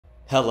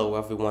Hello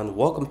everyone,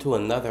 welcome to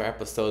another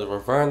episode of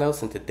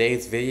Revernos. In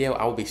today's video,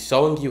 I will be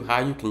showing you how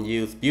you can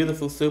use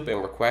BeautifulSoup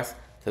and requests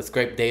to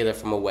scrape data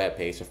from a web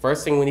page. The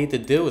first thing we need to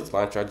do is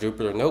launch our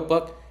Jupyter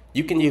Notebook.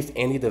 You can use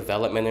any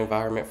development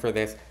environment for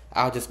this.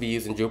 I'll just be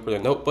using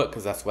Jupyter Notebook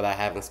because that's what I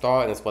have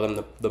installed and it's what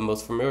I'm the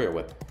most familiar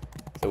with.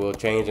 So we'll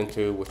change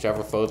into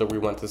whichever folder we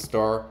want to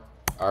store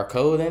our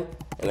code in,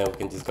 and then we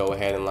can just go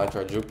ahead and launch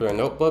our Jupyter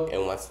Notebook,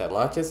 and once that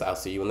launches, I'll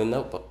see you in the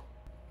notebook.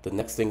 The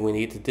next thing we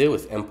need to do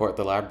is import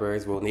the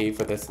libraries we'll need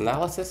for this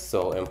analysis.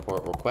 So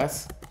import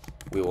requests.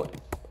 We will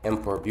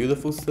import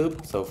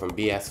BeautifulSoup. So from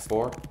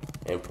BS4,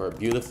 import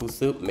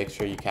BeautifulSoup. Make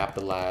sure you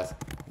capitalize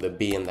the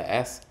B and the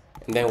S.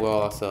 And then we'll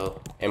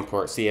also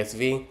import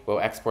CSV. We'll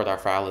export our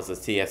file as a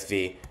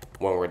CSV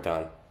when we're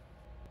done.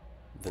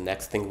 The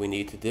next thing we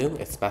need to do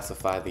is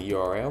specify the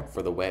URL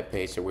for the web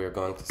page that we're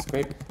going to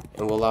scrape.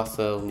 And we'll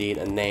also need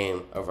a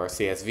name of our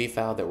CSV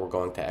file that we're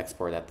going to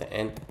export at the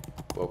end.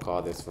 We'll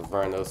call this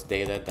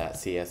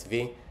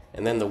revernosdata.csv,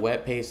 and then the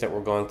web page that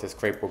we're going to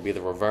scrape will be the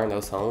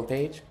Revernos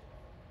homepage.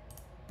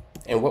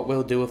 And what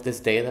we'll do with this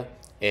data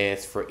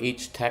is for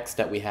each text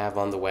that we have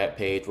on the web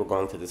page, we're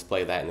going to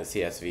display that in the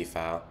CSV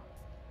file.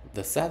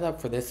 The setup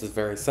for this is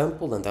very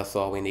simple, and that's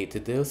all we need to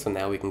do. So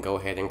now we can go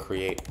ahead and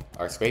create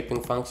our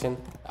scraping function.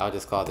 I'll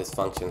just call this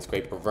function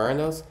scrape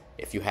Revernos.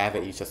 If you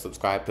haven't, you should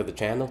subscribe to the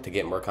channel to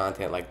get more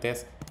content like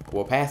this.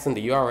 We'll pass in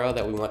the URL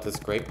that we want to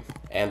scrape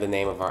and the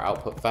name of our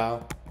output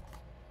file.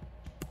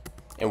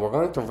 And we're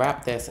going to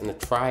wrap this in a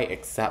try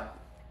except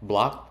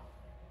block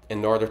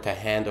in order to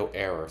handle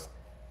errors.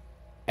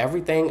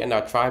 Everything in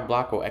our try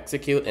block will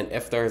execute, and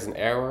if there's an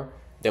error,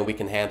 then we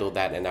can handle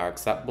that in our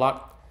except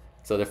block.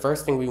 So the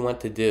first thing we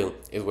want to do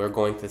is we're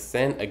going to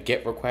send a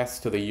GET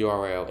request to the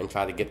URL and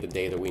try to get the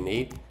data we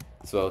need.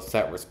 So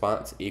set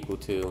response equal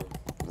to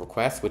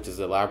request, which is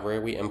the library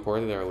we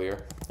imported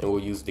earlier, and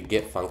we'll use the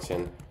GET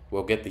function.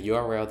 We'll get the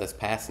URL that's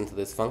passed into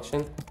this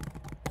function,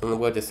 and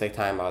we'll just say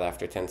timeout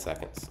after 10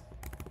 seconds.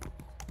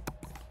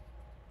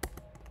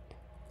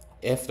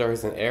 If there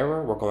is an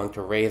error, we're going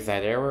to raise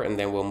that error, and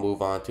then we'll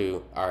move on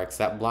to our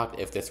except block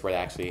if this were to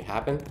actually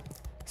happen.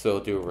 So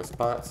we'll do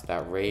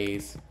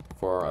response.raise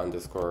for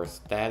underscore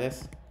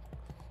status.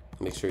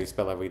 Make sure you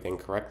spell everything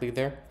correctly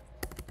there.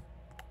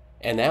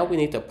 And now we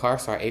need to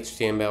parse our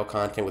HTML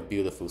content with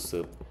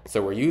BeautifulSoup.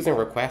 So we're using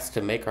requests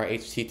to make our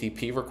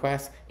HTTP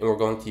requests, and we're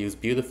going to use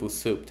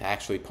BeautifulSoup to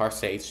actually parse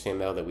the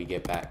HTML that we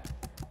get back.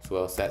 So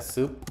we'll set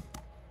soup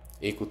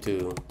equal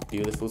to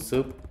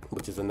BeautifulSoup,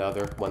 which is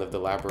another one of the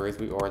libraries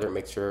we ordered.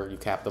 Make sure you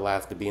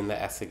capitalize the B and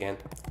the S again.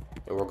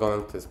 And we're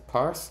going to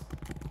parse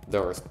the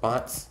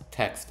response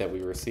text that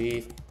we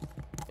receive,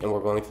 and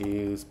we're going to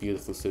use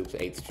BeautifulSoup's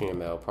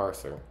HTML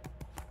parser.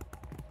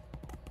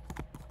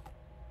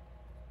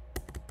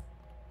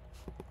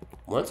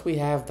 Once we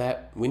have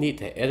that, we need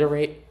to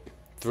iterate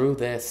through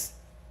this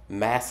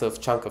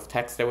massive chunk of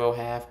text that we'll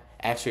have.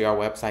 Actually, our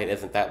website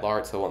isn't that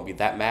large, so it won't be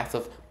that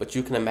massive, but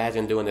you can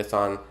imagine doing this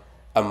on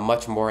a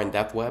much more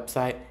in-depth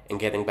website and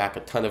getting back a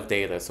ton of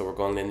data. So we're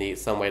going to need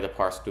some way to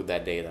parse through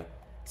that data.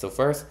 So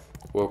first,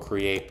 we'll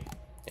create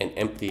an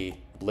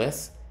empty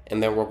list,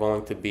 and then we're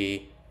going to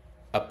be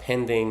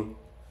appending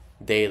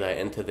data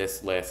into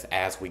this list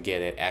as we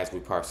get it, as we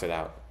parse it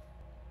out.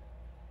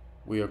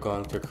 We are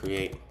going to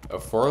create a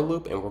for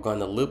loop, and we're going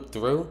to loop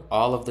through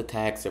all of the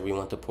tags that we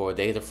want to pull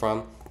data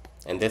from.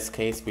 In this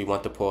case, we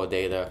want to pull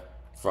data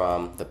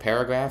from the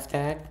paragraph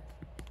tag.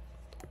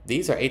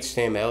 These are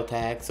HTML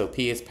tags, so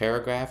P is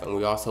paragraph, and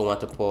we also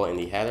want to pull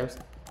any headers.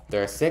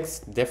 There are 6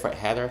 different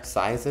header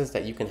sizes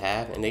that you can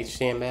have in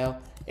HTML,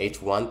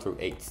 H1 through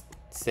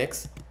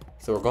H6.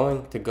 So we're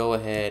going to go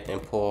ahead and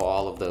pull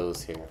all of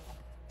those here.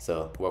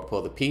 So we'll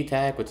pull the P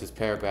tag, which is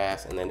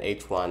paragraphs, and then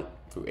H1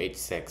 through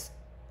H6.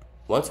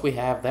 Once we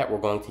have that, we're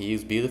going to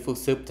use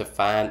BeautifulSoup to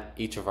find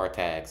each of our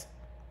tags.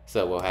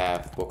 So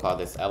we'll call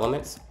this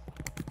elements.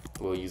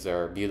 We'll use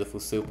our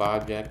BeautifulSoup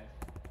object,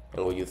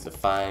 and we'll use the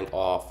find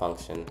all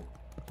function,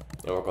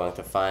 and we're going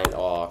to find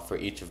all for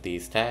each of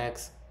these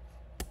tags.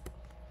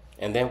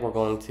 And then we're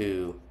going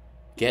to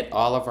get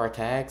all of our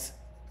tags,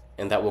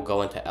 and that will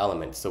go into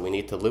elements. So we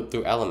need to loop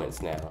through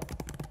elements now.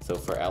 So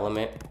for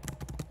element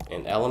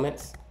and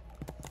elements,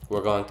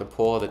 we're going to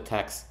pull the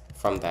text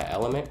from that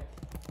element.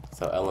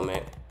 So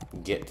element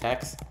get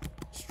text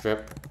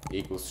strip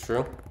equals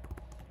true.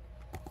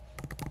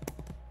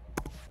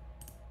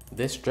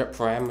 This strip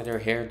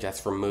parameter here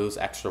just removes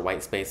extra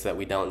white space that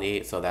we don't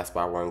need, so that's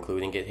why we're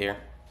including it here.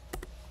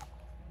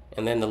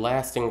 And then the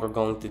last thing we're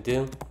going to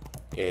do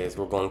is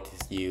we're going to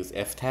use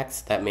if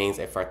text. That means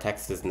if our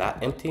text is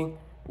not empty,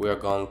 we're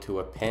going to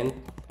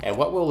append. And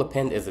what we'll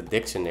append is a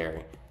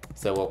dictionary.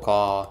 So we'll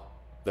call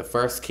the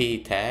first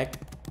key tag,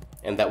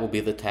 and that will be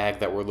the tag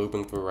that we're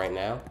looping through right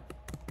now.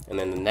 And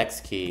then the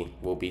next key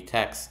will be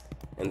text,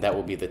 and that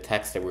will be the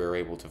text that we were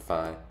able to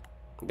find.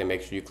 Then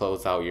make sure you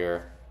close out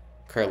your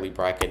curly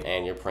bracket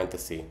and your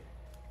parenthesis.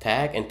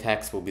 Tag and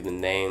text will be the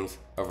names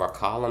of our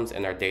columns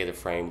in our data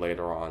frame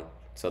later on.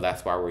 So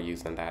that's why we're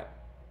using that.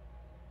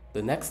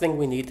 The next thing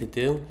we need to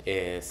do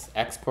is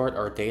export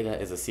our data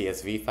as a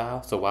CSV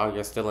file. So while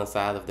you're still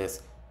inside of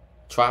this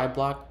try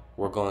block,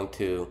 we're going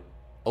to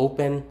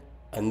open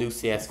a new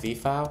CSV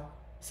file.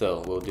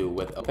 So we'll do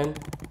with open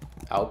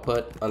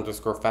output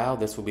underscore file.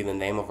 This will be the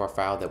name of our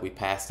file that we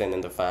passed in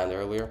and defined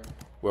earlier.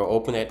 We'll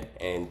open it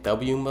in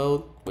W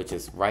mode, which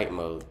is write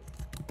mode.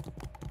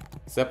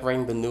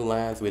 Separating the new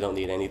lines, we don't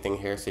need anything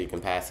here, so you can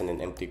pass in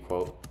an empty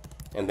quote.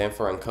 And then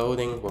for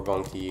encoding, we're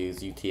going to use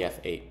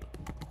UTF-8,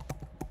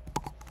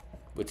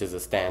 which is a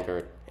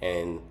standard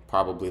and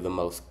probably the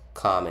most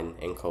common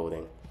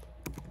encoding.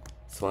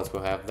 So once we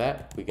have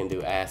that, we can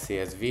do add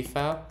CSV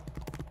file.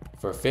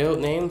 For field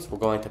names, we're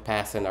going to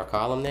pass in our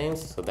column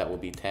names, so that will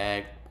be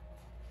tag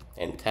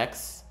and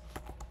text.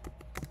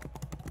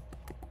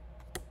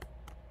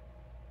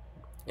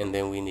 And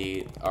then we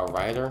need our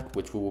writer,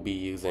 which we will be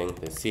using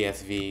the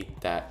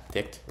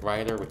csv.dict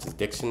writer, which is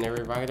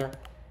dictionary writer.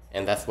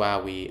 And that's why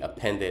we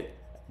appended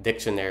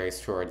dictionaries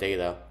to our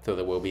data so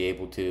that we'll be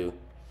able to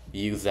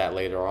use that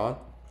later on.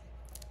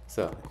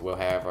 So we'll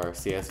have our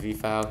CSV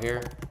file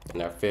here,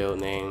 and our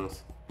field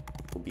names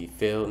will be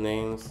field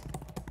names.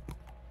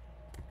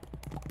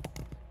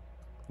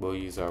 We'll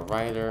use our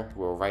writer,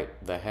 we'll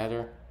write the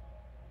header,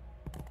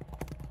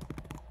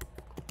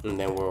 and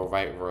then we'll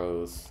write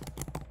rows,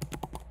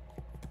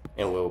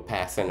 and we'll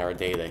pass in our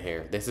data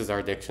here. This is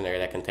our dictionary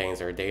that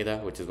contains our data,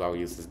 which is why we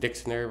use this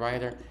dictionary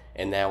writer.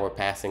 And now we're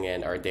passing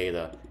in our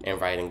data and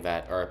writing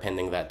that or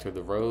appending that to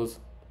the rows.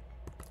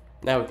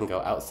 Now we can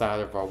go outside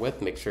of our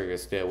width, make sure you're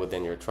still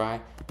within your try,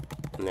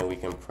 and then we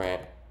can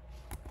print.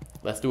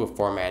 Let's do a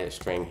formatted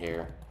string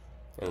here,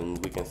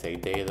 and we can say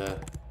data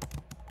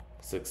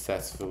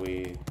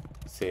successfully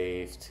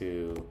saved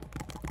to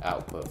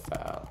output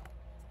file.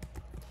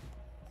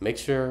 Make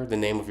sure the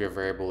name of your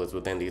variable is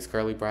within these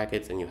curly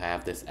brackets and you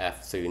have this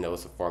F so you know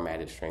it's a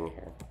formatted string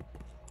here.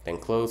 Then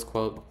close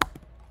quote,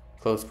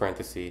 close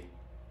parenthesis.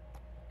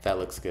 That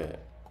looks good.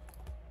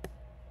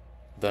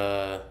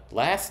 The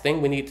last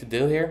thing we need to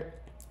do here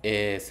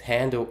is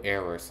handle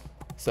errors.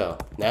 So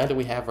now that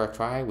we have our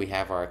try, we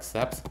have our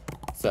accepts.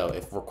 So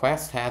if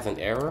request has an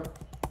error,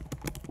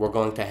 we're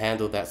going to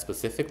handle that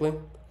specifically.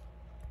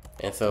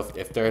 And so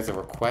if there's a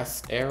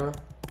request error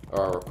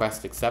or a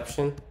request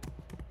exception,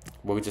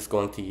 we're just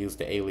going to use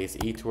the alias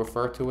E to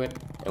refer to it,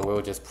 and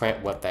we'll just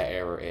print what that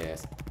error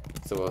is.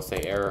 So we'll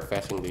say error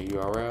fetching the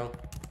URL,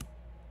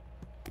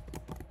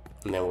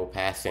 and then we'll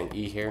pass in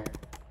E here.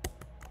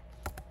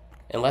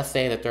 And let's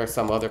say that there's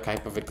some other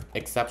type of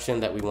exception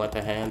that we want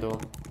to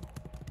handle.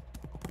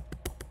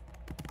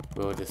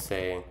 We'll just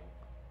say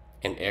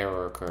an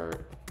error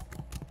occurred,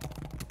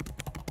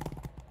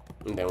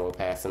 and then we'll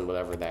pass in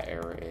whatever that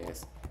error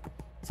is.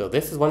 So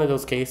this is one of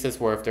those cases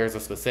where if there's a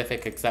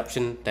specific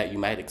exception that you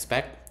might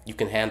expect, you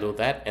can handle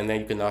that, and then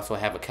you can also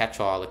have a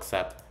catch-all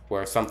except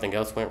where something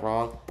else went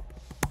wrong,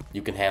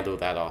 you can handle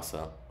that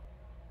also.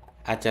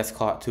 I just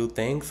caught two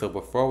things, so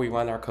before we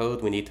run our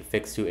code, we need to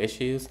fix two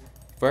issues.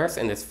 First,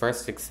 in this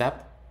first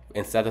except,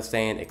 instead of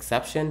saying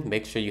exception,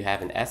 make sure you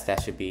have an S,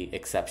 that should be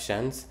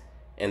exceptions.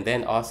 And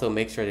then also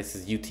make sure this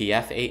is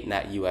UTF-8,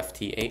 not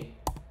UFT-8.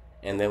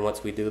 And then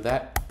once we do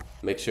that,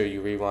 make sure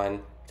you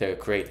rerun to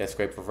create that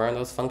scrape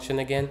revernos function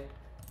again.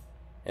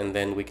 And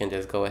then we can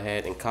just go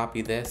ahead and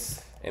copy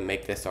this and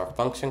make this our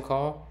function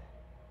call.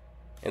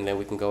 And then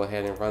we can go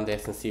ahead and run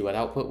this and see what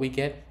output we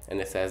get.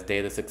 And it says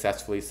data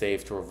successfully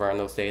saved to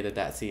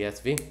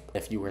revernosdata.csv.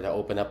 If you were to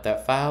open up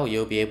that file,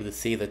 you'll be able to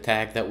see the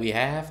tag that we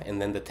have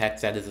and then the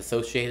text that is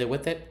associated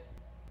with it.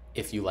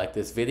 If you like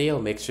this video,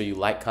 make sure you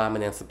like,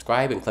 comment, and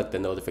subscribe, and click the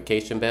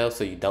notification bell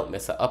so you don't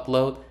miss an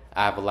upload.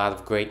 I have a lot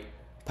of great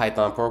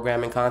Python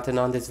programming content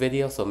on this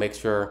video, so make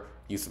sure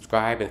you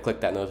subscribe and click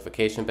that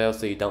notification bell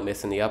so you don't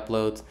miss any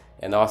uploads.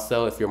 And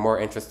also, if you're more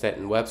interested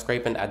in web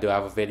scraping, I do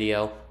have a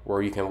video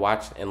where you can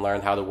watch and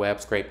learn how to web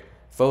scrape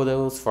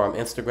photos from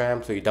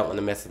Instagram, so you don't want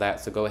to miss that.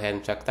 So go ahead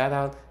and check that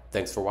out.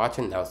 Thanks for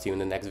watching, and I'll see you in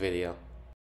the next video.